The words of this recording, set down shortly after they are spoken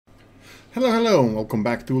Hello, and welcome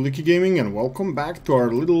back to Licky Gaming, and welcome back to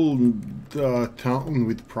our little town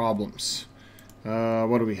with problems.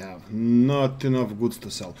 What do we have? Not enough goods to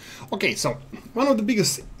sell. Okay, so one of the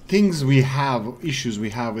biggest things issues we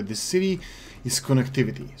have with this city is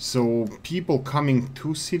connectivity. So people coming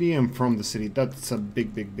to city and from the city, that's a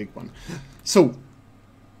big one. So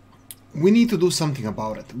we need to do something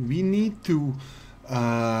about it. We need to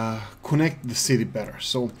connect the city better.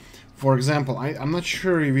 So for example, I'm not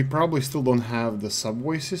sure, we probably still don't have the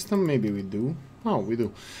subway system, maybe we do. Oh, we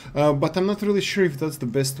do. But I'm not really sure if that's the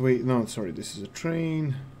best way. No, sorry, this is a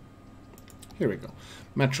train. Here we go.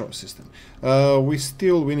 Metro system.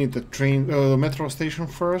 We need the train, metro station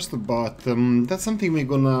first, but that's something we're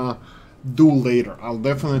gonna do later. I'll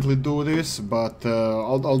definitely do this, but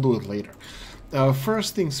I'll do it later.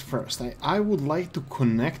 First things first, I would like to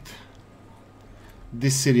connect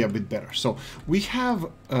this city a bit better. So we have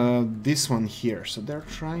this one here, so they're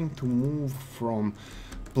trying to move from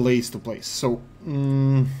place to place. So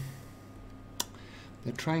they're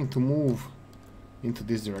trying to move into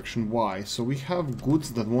this direction. Why? So we have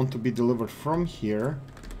goods that want to be delivered from here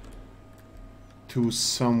to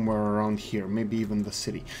somewhere around here, maybe even the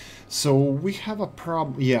city. So we have a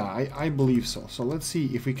problem. Yeah, I believe so. So let's see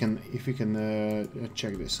if we can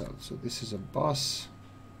check this out. So this is a bus.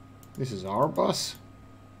 This is our bus.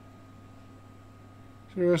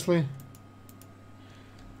 Seriously?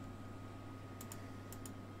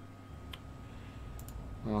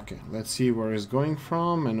 Okay, let's see where he's going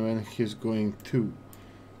from and when he's going to.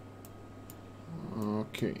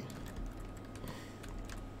 Okay.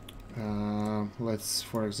 Let's,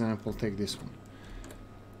 for example, take this one.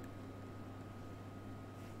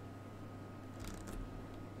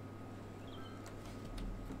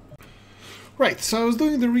 Right, so I was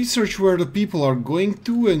doing the research where the people are going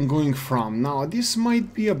to and going from. Now, this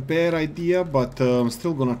might be a bad idea, but I'm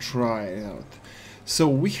still gonna try it out. So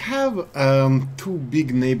we have two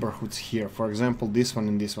big neighborhoods here, for example, this one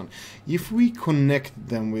and this one. If we connect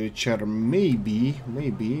them with each other, maybe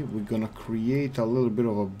we're gonna create a little bit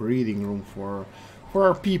of a breathing room for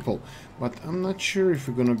our people. But I'm not sure if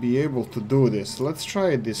we're gonna be able to do this. Let's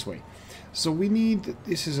try it this way. So we need,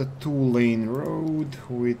 this is a 2-lane road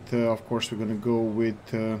with, of course we're gonna go with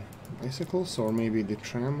bicycles or maybe the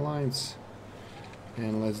tram lines.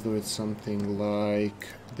 And let's do it something like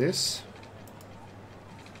this.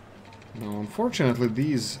 Now unfortunately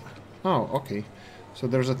these, oh okay, so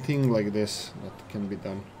there's a thing like this that can be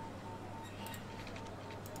done.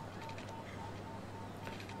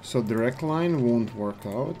 So direct line won't work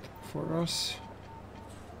out for us,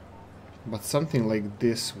 but something like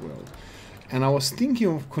this will. And I was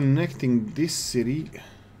thinking of connecting this city,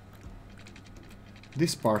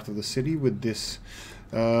 this part of the city with this.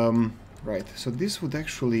 Right, so this would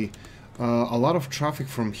actually, a lot of traffic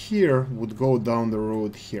from here would go down the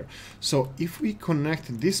road here. So if we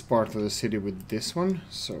connect this part of the city with this one,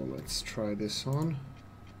 so let's try this on.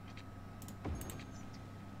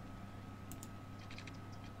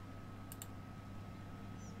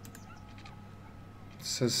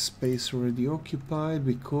 Says space already occupied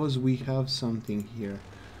because we have something here.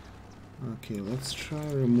 Okay, let's try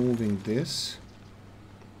removing this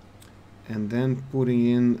and then putting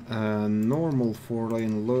in a normal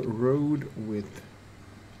 4-lane road with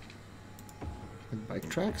bike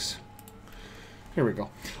tracks. Here we go.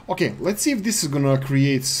 Okay, let's see if this is gonna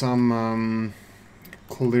create some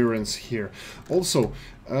clearance here. Also,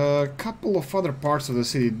 a couple of other parts of the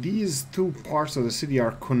city. These two parts of the city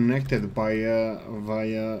are connected by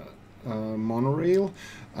via monorail.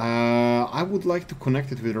 I would like to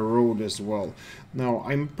connect it with a road as well. Now,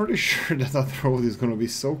 I'm pretty sure that that road is going to be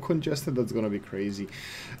so congested that's going to be crazy.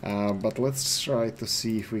 But let's try to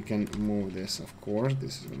see if we can move this. Of course,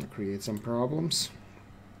 this is going to create some problems.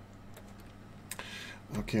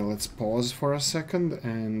 Okay, let's pause for a second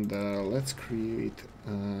and let's create.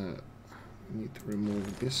 Need to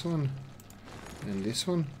remove this one and this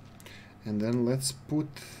one, and then let's put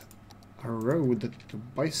a road with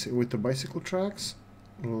the bicycle tracks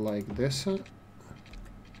like this, a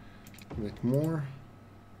bit more,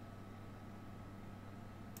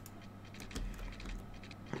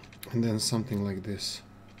 and then something like this.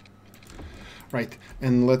 Right,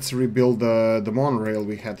 and let's rebuild the monorail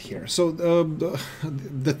we had here. So the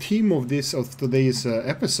theme of today's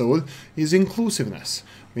episode is inclusiveness.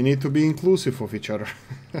 We need to be inclusive of each other,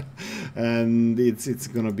 and it's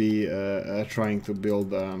gonna be trying to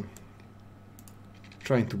build a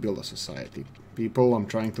society. People, I'm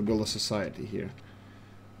trying to build a society here.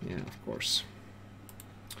 Yeah, of course.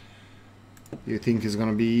 You think it's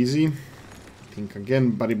gonna be easy? Think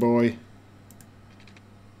again, buddy boy.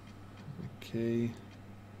 Okay.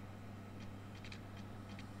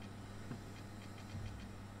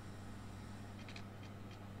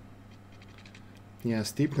 yeah,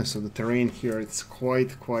 steepness of the terrain here, it's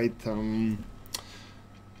quite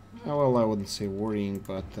well, I wouldn't say worrying,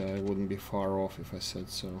 but I wouldn't be far off if I said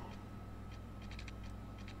so.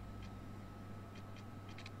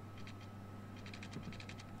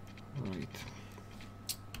 Right.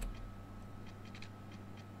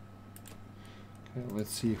 Okay,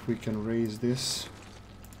 let's see if we can raise this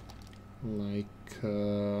like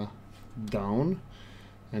down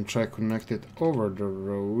and try connect it over the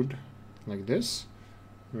road like this.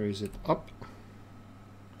 Raise it up.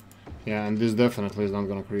 Yeah, and this definitely is not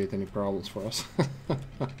going to create any problems for us.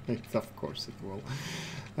 Of course it will.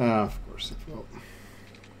 Of course it will.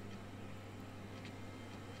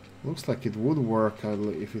 Looks like it would work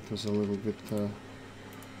if it was a little bit...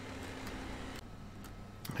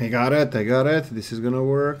 I got it, I got it. This is gonna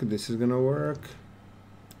work, this is gonna work.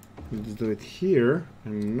 Let's do it here,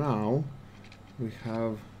 and now we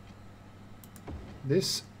have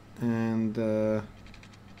this, and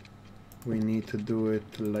we need to do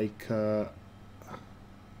it like... oh,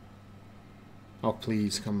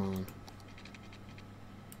 please, come on.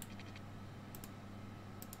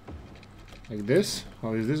 Like this.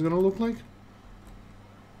 How is this gonna look like?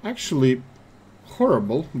 Actually,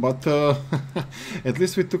 horrible, but at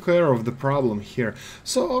least we took care of the problem here.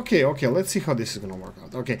 So, okay, let's see how this is gonna work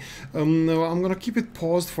out. Okay, I'm gonna keep it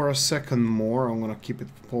paused for a second more. I'm gonna keep it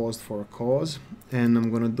paused for a cause, and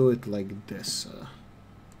I'm gonna do it like this.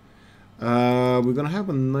 We're gonna have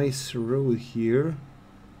a nice road here,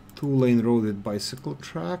 2-lane road with bicycle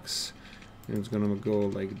tracks, and it's gonna go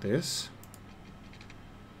like this.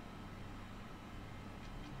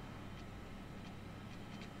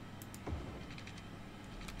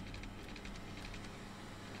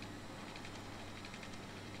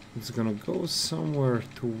 It's gonna go somewhere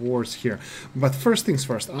towards here, but first things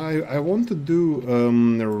first, I want to do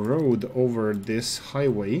a road over this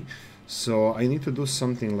highway, so I need to do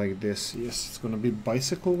something like this. Yes, it's gonna be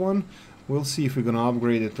bicycle one. We'll see if we're gonna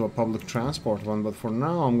upgrade it to a public transport one, but for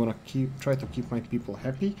now I'm gonna try to keep my people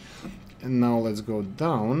happy. And now let's go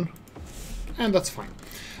down, and that's fine.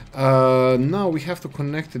 Now we have to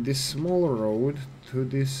connect this smaller road to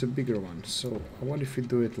this bigger one. So what if we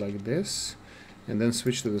do it like this? And then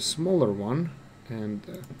switch to the smaller one and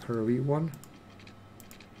curvy one.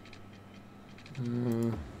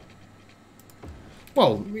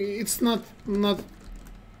 Well, it's not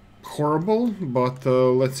horrible, but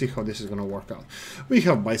let's see how this is gonna work out. We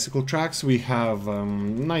have bicycle tracks, we have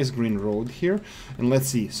nice green road here, and let's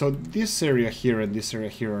see. So this area here and this area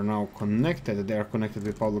here are now connected. They are connected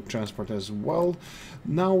with public transport as well.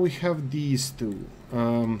 Now we have these two.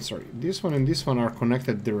 Sorry, this one and this one are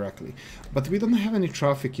connected directly, but we don't have any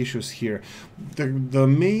traffic issues here. The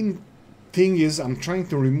main thing is I'm trying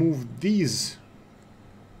to remove these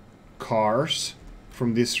cars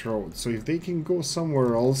from this road, so if they can go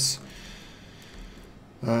somewhere else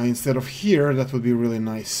instead of here, that would be really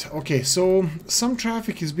nice. Okay, so some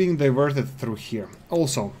traffic is being diverted through here.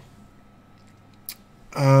 Also,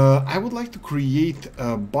 I would like to create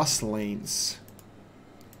bus lanes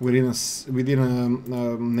within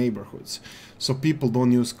neighborhoods, so people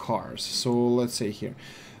don't use cars. So let's say here,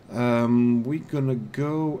 we're gonna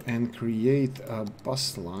go and create a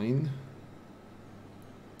bus line.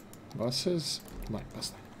 Buses, like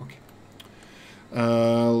bus line. Okay.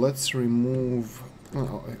 Let's remove.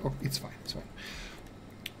 Oh, it's fine. It's fine.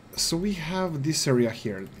 So we have this area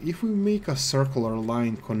here. If we make a circular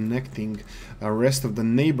line connecting the rest of the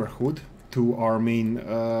neighborhood to our main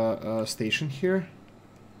station here.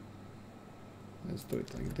 Let's do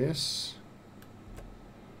it like this,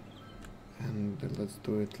 and let's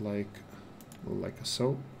do it like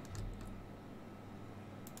so,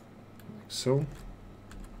 like so.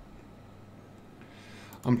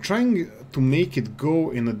 I'm trying to make it go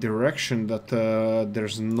in a direction that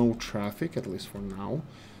there's no traffic, at least for now,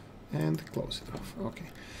 and close it off. Okay,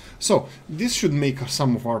 so this should make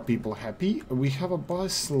some of our people happy. We have a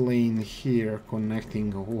bus lane here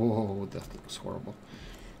connecting. Whoa, that looks horrible.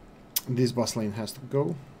 This bus lane has to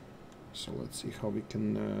go, so let's see how we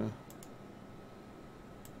can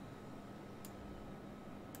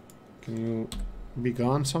you be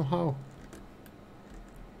gone somehow?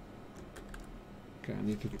 Okay, I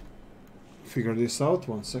need to figure this out.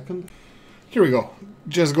 1 second. Here we go.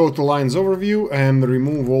 Just go to lines overview and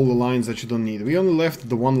remove all the lines that you don't need. We only left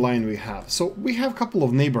the one line we have. So we have a couple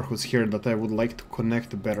of neighborhoods here that I would like to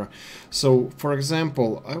connect better. So for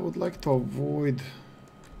example, I would like to avoid...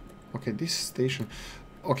 Okay, this station...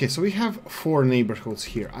 Okay, so we have 4 neighborhoods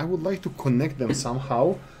here. I would like to connect them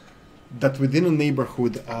somehow, that within a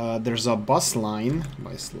neighborhood there's a bus line,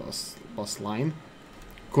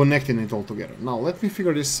 connecting it all together. Now let me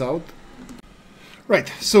figure this out. Right,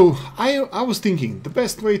 so I was thinking the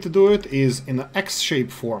best way to do it is in an X-shaped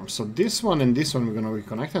form. So this one and this one we're gonna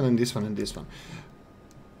reconnect, and then this one and this one.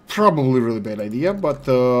 Probably really bad idea, but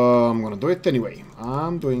I'm gonna do it anyway.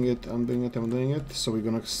 I'm doing it. So we're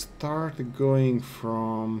gonna start going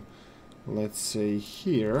from, let's say,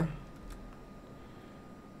 here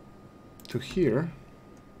to here,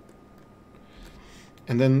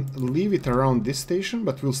 and then leave it around this station,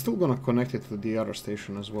 but we're still gonna connect it to the other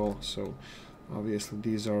station as well. So obviously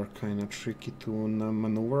these are kind of tricky to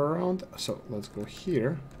maneuver around. So let's go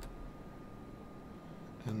here,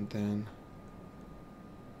 and then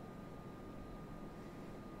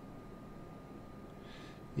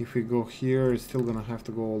if we go here, it's still gonna have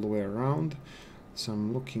to go all the way around. So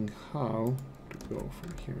I'm looking how to go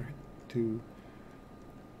from here to.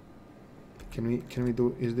 Can we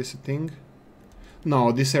do? Is this a thing?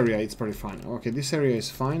 No, this area is pretty fine. Okay, this area is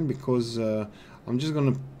fine because I'm just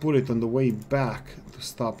gonna put it on the way back to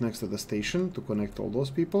stop next to the station to connect all those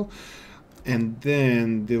people, and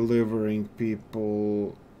then delivering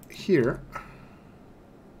people here,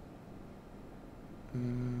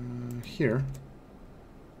 here.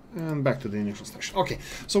 And back to the initial station. Okay,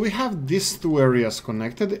 so we have these two areas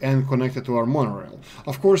connected and connected to our monorail.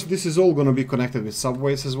 Of course, this is all going to be connected with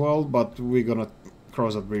subways as well, but we're going to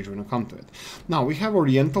cross that bridge when we come to it. Now, we have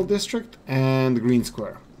Oriental District and Green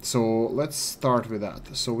Square. So let's start with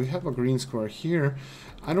that. So we have a Green Square here.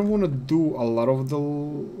 I don't want to do a lot of the,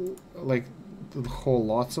 like, the whole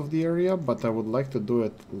lots of the area, but I would like to do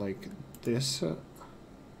it like this.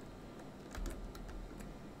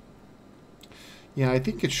 Yeah, I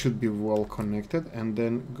think it should be well connected, and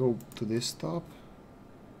then go to this top.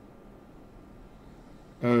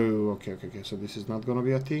 Oh, okay, so this is not gonna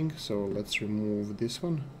be a thing, so let's remove this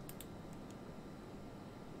one.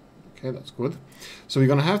 Okay, that's good. So we're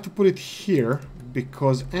gonna have to put it here,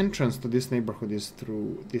 because entrance to this neighborhood is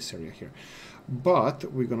through this area here.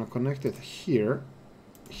 But we're gonna connect it here,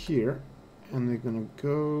 here, and we're gonna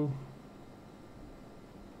go...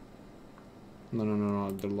 No,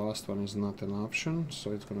 the last one is not an option,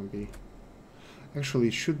 so it's gonna be... Actually,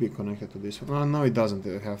 it should be connected to this one. Oh, no, it doesn't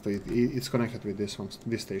have to. It's connected with this one,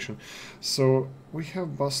 this station. So we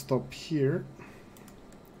have bus stop here,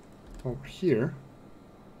 over here,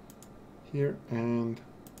 here, and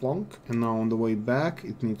plonk. And now on the way back,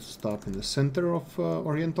 it needs to stop in the center of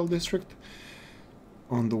Oriental District.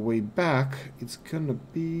 On the way back, it's gonna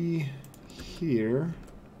be here.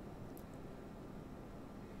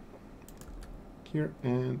 Here,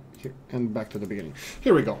 and back to the beginning.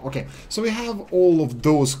 Here we go. Okay, so we have all of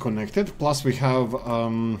those connected, plus we have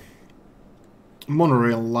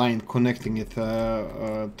monorail line connecting it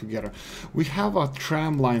together. We have a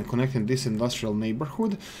tram line connecting this industrial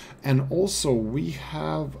neighborhood, and also we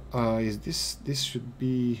have this should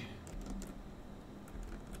be...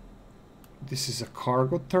 This is a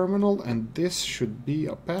cargo terminal, and this should be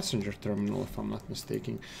a passenger terminal, if I'm not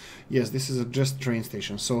mistaken. Yes, this is a just train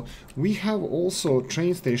station. So we have also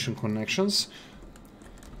train station connections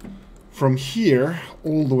from here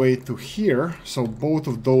all the way to here. So both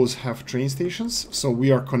of those have train stations. So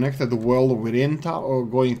we are connected well within town, or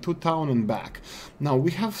going to town and back. Now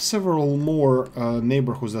we have several more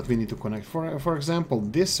neighborhoods that we need to connect. For example,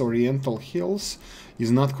 this Oriental Hills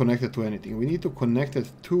is not connected to anything. We need to connect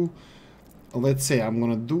it to... Let's say I'm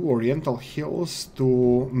gonna do Oriental Hills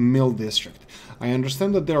to Mill District. I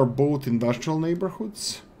understand that they are both industrial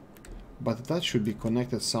neighborhoods, but that should be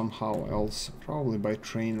connected somehow else, probably by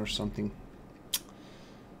train or something.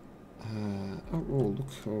 Oh,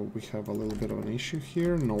 look, we have a little bit of an issue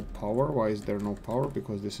here. No power. Why is there no power?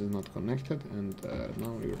 Because this is not connected, and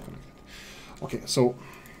now you're connected. Okay, so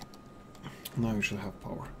now you should have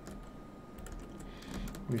power.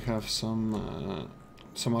 We have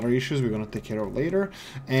some other issues we're gonna take care of later,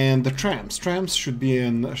 and the trams should be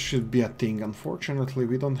a thing. Unfortunately,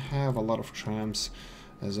 we don't have a lot of trams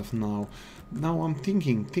as of now. Now I'm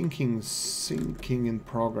thinking in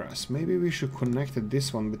progress. Maybe we should connect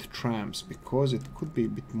this one with trams, because it could be a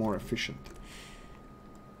bit more efficient.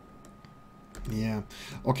 Yeah,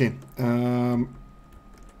 okay.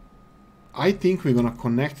 I think we're gonna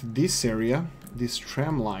connect this area, this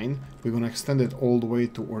tram line, we're gonna extend it all the way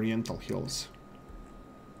to Oriental Hills.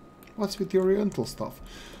 What's with the Oriental stuff?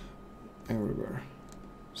 Everywhere.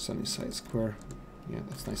 Sunnyside Square. Yeah,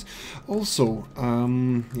 that's nice. Also,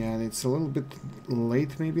 yeah, it's a little bit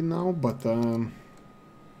late maybe now, but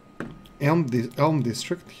Elm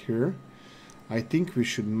District here, I think we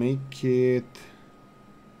should make it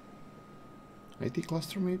IT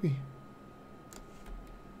cluster maybe?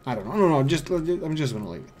 I don't know. No, I'm just gonna leave it. I'm just gonna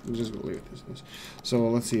leave it as this. So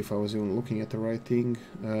let's see if I was even looking at the right thing.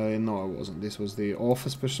 No, I wasn't. This was the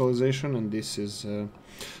office specialization, and this is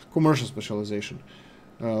commercial specialization.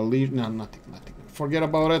 No, nothing. Forget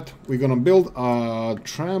about it. We're gonna build a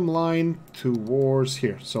tram line towards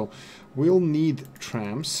here. So we'll need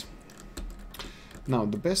trams. Now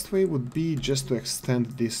the best way would be just to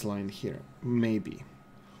extend this line here. Maybe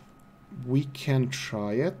we can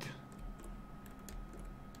try it.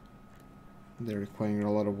 They're requiring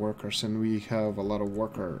a lot of workers, and we have a lot of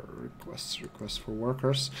worker requests for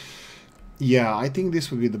workers. Yeah, I think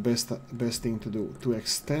this would be the best thing to do, to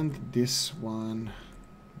extend this one.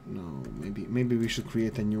 No, maybe we should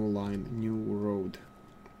create a new line, new road.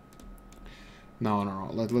 No.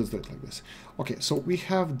 Let's do it like this. Okay, so we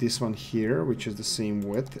have this one here, which is the same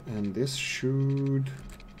width, and this should.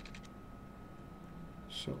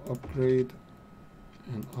 So upgrade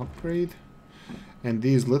and upgrade. And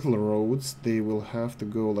these little roads, they will have to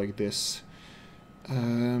go like this.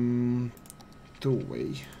 Two-way.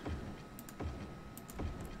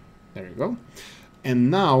 There you go.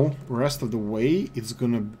 And now, rest of the way, it's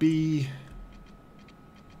gonna be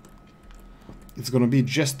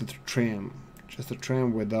just a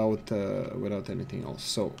tram without anything else.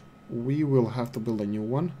 So we will have to build a new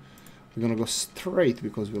one. We're gonna go straight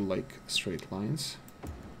because we like straight lines.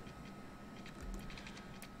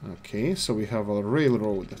 Okay, so we have a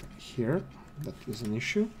railroad here. That is an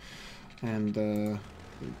issue, and didn't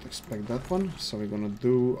expect that one. So we're gonna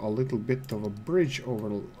do a little bit of a bridge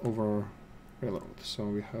over railroad. So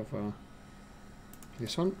we have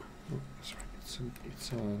this one. Oh, sorry,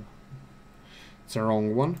 it's a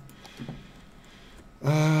wrong one.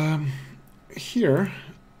 Here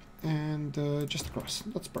and just across.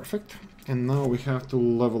 That's perfect. And now we have to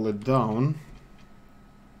level it down.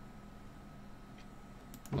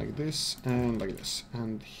 Like this and like this.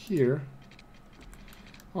 And here,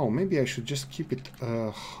 oh, maybe I should just keep it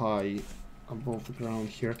high above the ground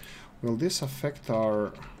here. Will this affect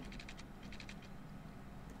our...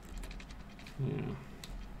 Yeah.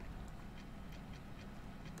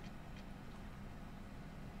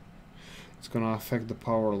 It's gonna affect the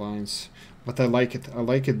power lines, but I like it. I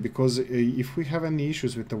like it because if we have any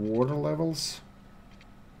issues with the water levels,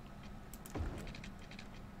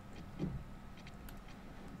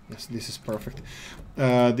 yes, this is perfect.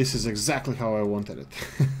 This is exactly how I wanted it.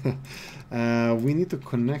 We need to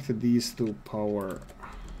connect these to power.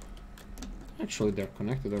 Actually, they're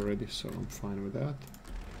connected already, so I'm fine with that.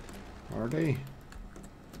 Are they?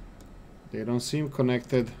 They don't seem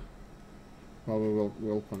connected. Well,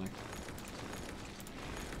 we'll connect.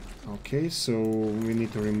 Okay, so we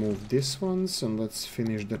need to remove these ones, and let's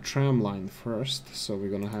finish the tram line first. So we're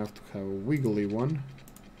gonna have to have a wiggly one.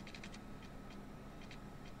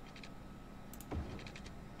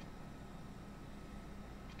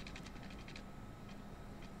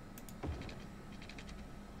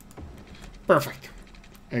 Perfect.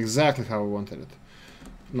 Exactly how I wanted it.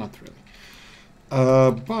 Not really.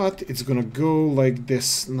 But it's gonna go like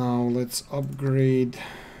this. Now let's upgrade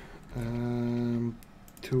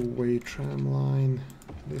two-way tram line.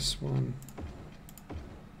 This one.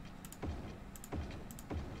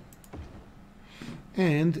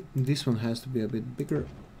 And this one has to be a bit bigger.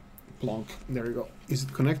 Plonk. There you go. Is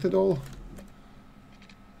it connected all?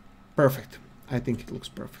 Perfect. I think it looks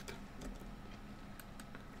perfect.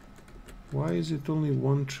 Why is it only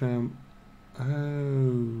one tram?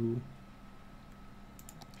 Oh.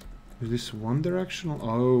 Is this one directional?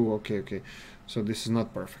 Oh, okay. So this is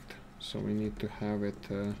not perfect. So we need to have it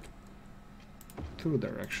two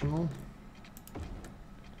directional.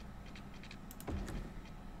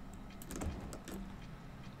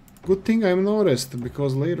 Good thing I noticed,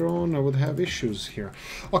 because later on I would have issues here.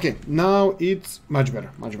 Okay, now it's much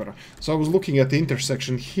better. So I was looking at the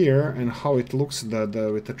intersection here and how it looks with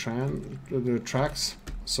the tracks.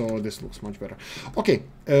 So this looks much better. Okay,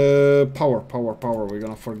 power. We're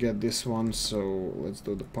gonna forget this one, so let's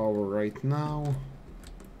do the power right now.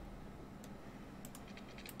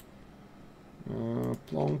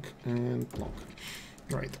 Plonk and plonk.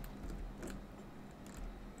 Right.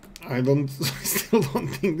 I still don't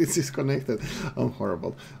think this is connected. I'm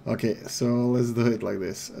horrible. Okay, so let's do it like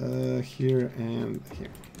this. Here and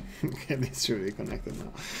here. Okay, this should be connected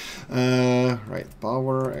now. Right,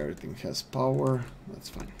 power. Everything has power. That's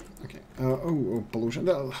fine. Okay. Oh, pollution.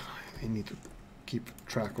 I need to keep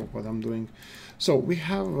track of what I'm doing. So we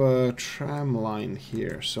have a tram line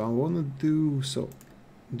here. So I want to do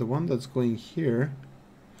the one that's going here.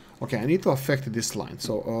 Okay, I need to affect this line.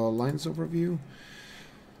 So lines overview.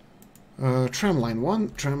 Tram line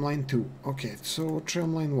 1, tram line 2. Okay, so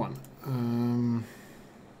tram line 1.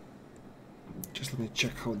 Let me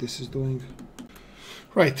check how this is doing.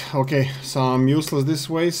 Right, okay, so I'm useless this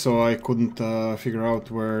way, so I couldn't figure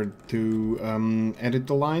out where to edit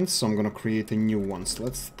the lines, so I'm gonna create a new one. So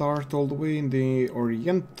let's start all the way in the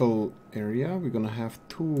oriental area. We're gonna have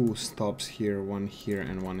two stops here, one here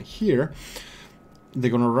and one here.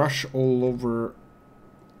 They're gonna rush all over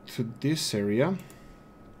to this area,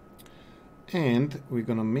 and we're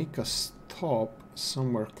gonna make a stop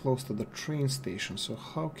somewhere close to the train station. So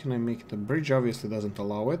how can I make it? The bridge obviously doesn't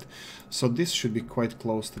allow it, so this should be quite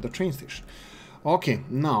close to the train station. Okay,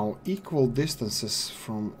 now equal distances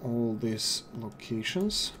from all these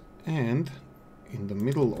locations and in the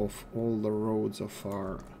middle of all the roads of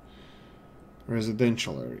our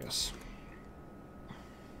residential areas.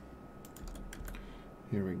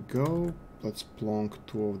 Here we go. Let's plonk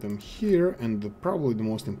two of them here, and probably the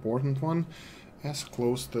most important one as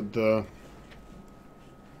close to the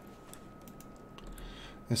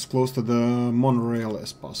monorail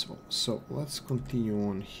as possible. So let's continue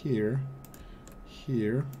on here,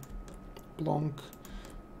 here, plonk,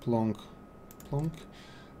 plonk, plonk.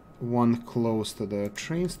 One close to the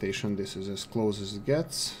train station. This is as close as it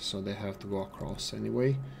gets, so they have to go across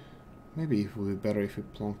anyway. Maybe it would be better if we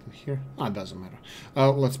plonked it here. Ah, it doesn't matter.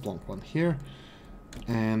 Let's plonk one here.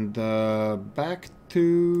 And back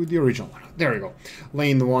to the original one. There we go.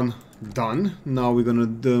 Lane 1 done. Now we're gonna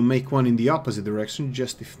make one in the opposite direction,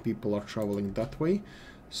 just if people are traveling that way.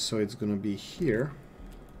 So it's gonna be here.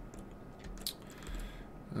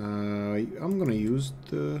 I'm gonna use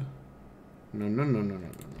the... No.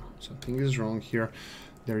 Something is wrong here.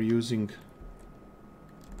 They're using...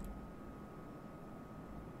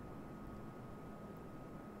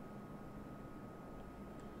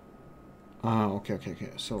 Okay.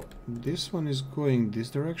 So this one is going this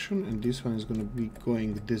direction, and this one is going to be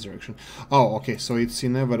going this direction. Oh, okay. So it's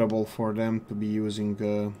inevitable for them to be using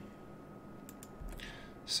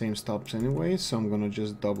same stops anyway. So I'm going to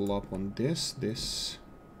just double up on this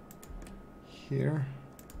here.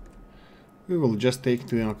 We will just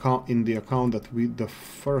take in the account that the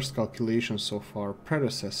first calculations of our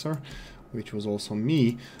predecessor, which was also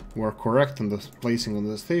me, were correct on the placing on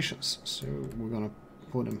the stations. So we're going to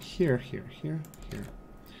put them here. Here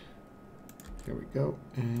we go,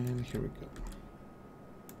 and here we go.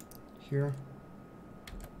 Here.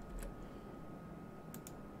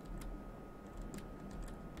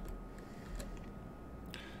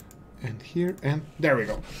 And here, and there we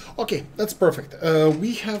go. Okay, that's perfect.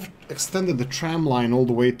 We have extended the tram line all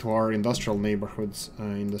the way to our industrial neighborhoods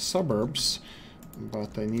in the suburbs.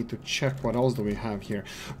 But I need to check what else do we have here.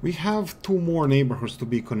 We have two more neighborhoods to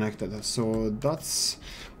be connected. So that's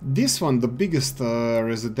this one, the biggest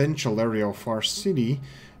residential area of our city.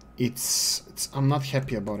 I'm not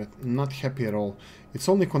happy about it. Not happy at all. It's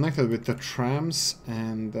only connected with the trams,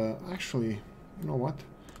 and actually, you know what?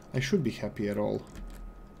 I should be happy at all.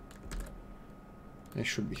 I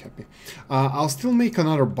should be happy. I'll still make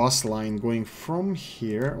another bus line going from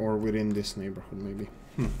here or within this neighborhood, maybe.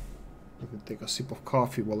 Let me take a sip of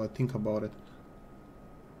coffee while I think about it.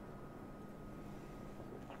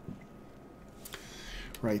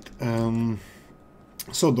 Right.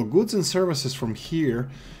 So the goods and services from here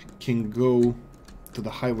can go to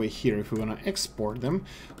the highway here if we're gonna export them,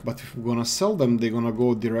 but if we're gonna sell them, they're gonna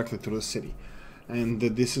go directly to the city. And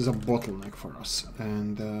this is a bottleneck for us,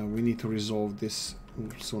 and we need to resolve this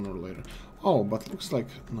sooner or later. Oh, but looks like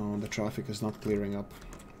no, the traffic is not clearing up.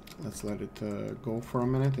 Let's let it go for a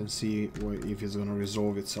minute and see if it's going to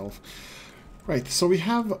resolve itself. Right, so we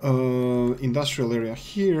have industrial area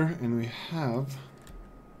here, and we have...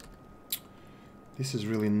 This is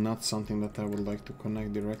really not something that I would like to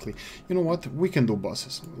connect directly. You know what? We can do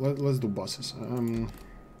buses. Let's do buses.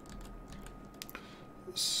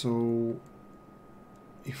 So,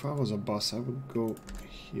 if I was a bus, I would go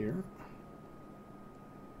here.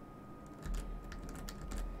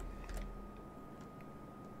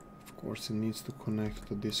 Of course, it needs to connect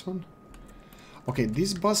to this one. Okay,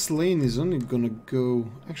 this bus lane is only gonna go...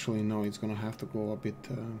 Actually, no, it's gonna have to go a bit...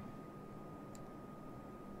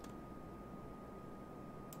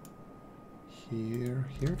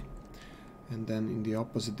 here, and then in the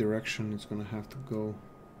opposite direction it's gonna have to go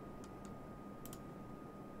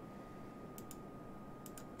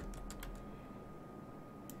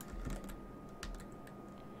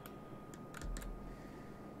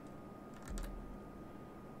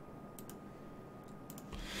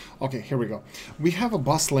Okay, here we go. We have a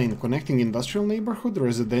bus lane connecting industrial neighborhood,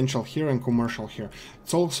 residential here, and commercial here.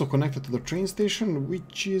 It's also connected to the train station,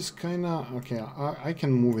 which is kinda... Okay, I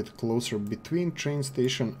can move it closer between train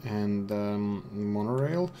station and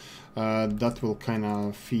monorail. That will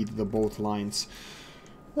kinda feed the both lines.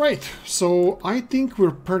 Right, so I think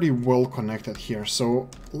we're pretty well connected here. So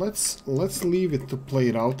let's leave it to play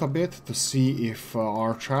it out a bit to see if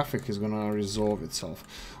our traffic is gonna resolve itself.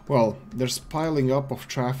 Well, there's piling up of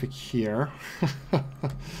traffic here.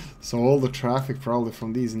 So all the traffic probably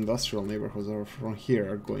from these industrial neighborhoods or from here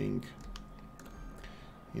are going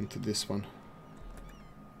into this one.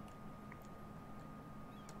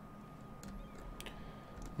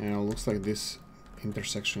 Yeah, looks like this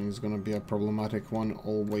intersection is gonna be a problematic one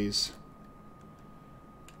always.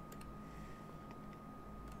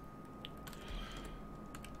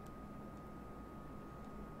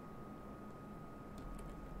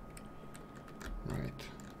 Right.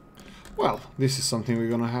 Well, this is something we're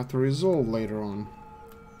gonna have to resolve later on.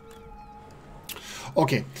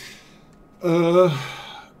 Okay.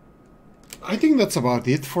 I think that's about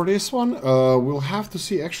it for this one. We'll have to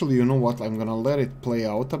see. Actually, you know what? I'm gonna let it play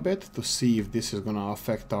out a bit to see if this is gonna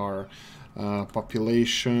affect our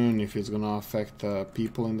population, if it's gonna affect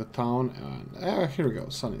people in the town. Here we go.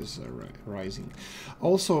 Sun is rising.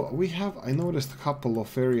 Also, I noticed a couple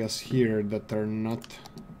of areas here that are not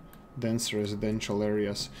dense residential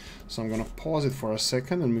areas. So I'm gonna pause it for a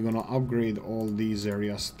second, and we're gonna upgrade all these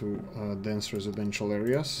areas to dense residential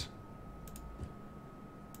areas.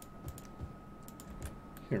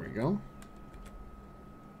 Here we go.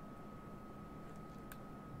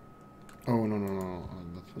 Oh, no,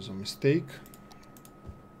 that was a mistake.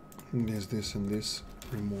 This, and this.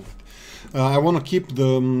 Remove it. I want to keep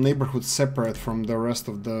the neighborhood separate from the rest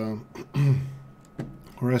of the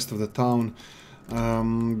town,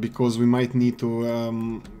 because we might need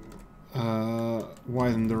to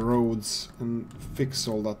widen the roads and fix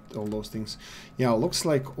all those things. Yeah, looks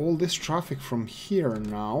like all this traffic from here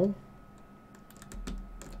now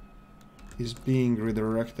is being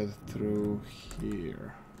redirected through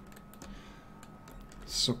here.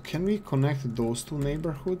 So can we connect those two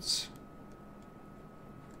neighborhoods?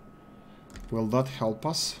 Will that help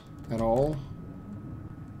us at all?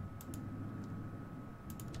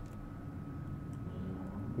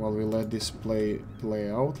 While we let this play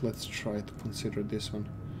out, let's try to consider this one.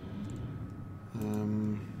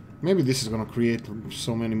 Maybe this is gonna create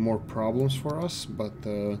so many more problems for us, but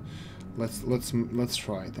let's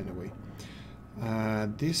try it anyway.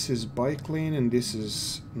 This is bike lane and this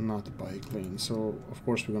is not bike lane, so of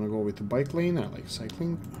course we're gonna go with the bike lane. I like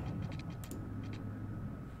cycling.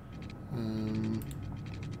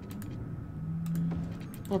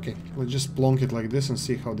 Okay, let's just plonk it like this and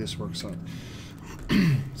see how this works out.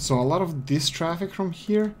 So a lot of this traffic from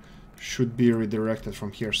here should be redirected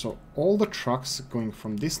from here. So all the trucks going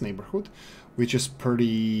from this neighborhood, which is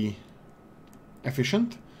pretty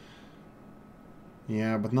efficient.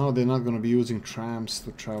 Yeah, but now they're not going to be using trams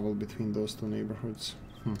to travel between those two neighborhoods.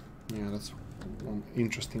 Yeah, that's one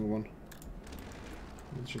interesting one.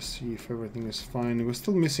 Let's just see if everything is fine. We're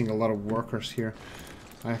still missing a lot of workers here.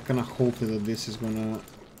 I kind of hope that this is going to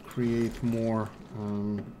create more...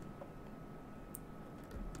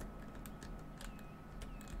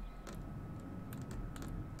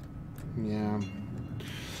 yeah.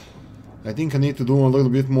 I think I need to do a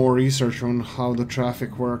little bit more research on how the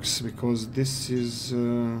traffic works, because this is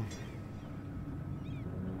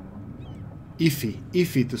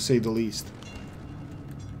iffy to say the least.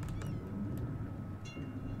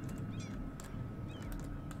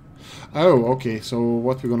 Oh, okay, so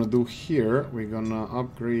what we're gonna do here, we're gonna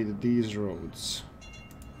upgrade these roads.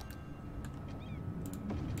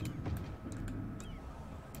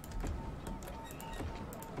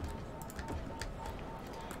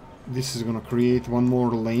 This is gonna create one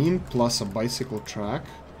more lane plus a bicycle track.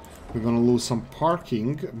 We're gonna lose some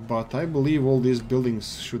parking, but I believe all these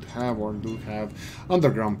buildings should have or do have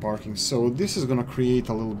underground parking. So this is gonna create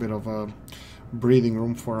a little bit of a breathing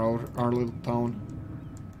room for our little town.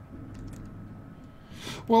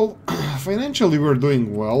 Well, financially we're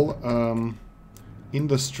doing well.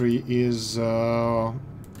 Industry is,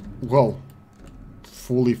 well,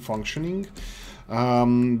 fully functioning.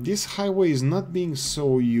 This highway is not being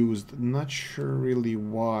so used. Not sure really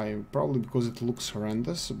why. Probably because it looks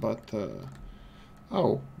horrendous, but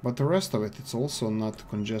oh, but the rest of it, it's also not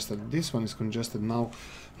congested. This one is congested now.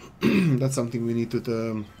 That's something we need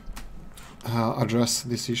to address,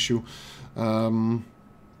 this issue.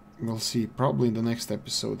 We'll see probably in the next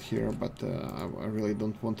episode here, but I really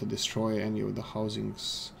don't want to destroy any of the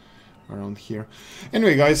housings around here.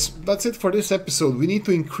 Anyway, guys, that's it for this episode. We need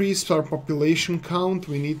to increase our population count.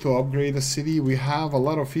 We need to upgrade the city. We have a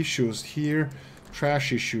lot of issues here.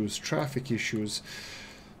 Trash issues, traffic issues.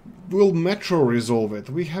 Will Metro resolve it?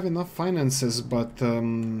 We have enough finances, but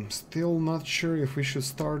still not sure if we should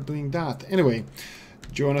start doing that. Anyway,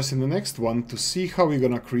 Join us in the next one to see how we're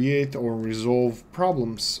gonna create or resolve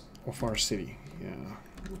problems of our city. Yeah,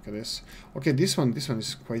 look at this. Okay, this one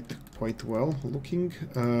is quite well looking,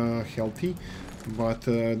 healthy, but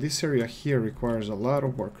this area here requires a lot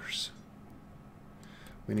of workers.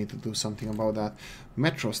 We need to do something about that.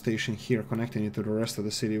 Metro station here connecting it to the rest of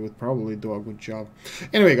the city would probably do a good job.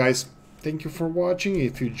 Anyway, guys, thank you for watching.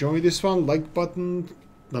 If you enjoyed this one, like button,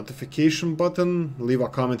 notification button, leave a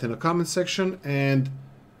comment in the comment section, and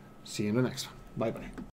see you in the next one. Bye bye.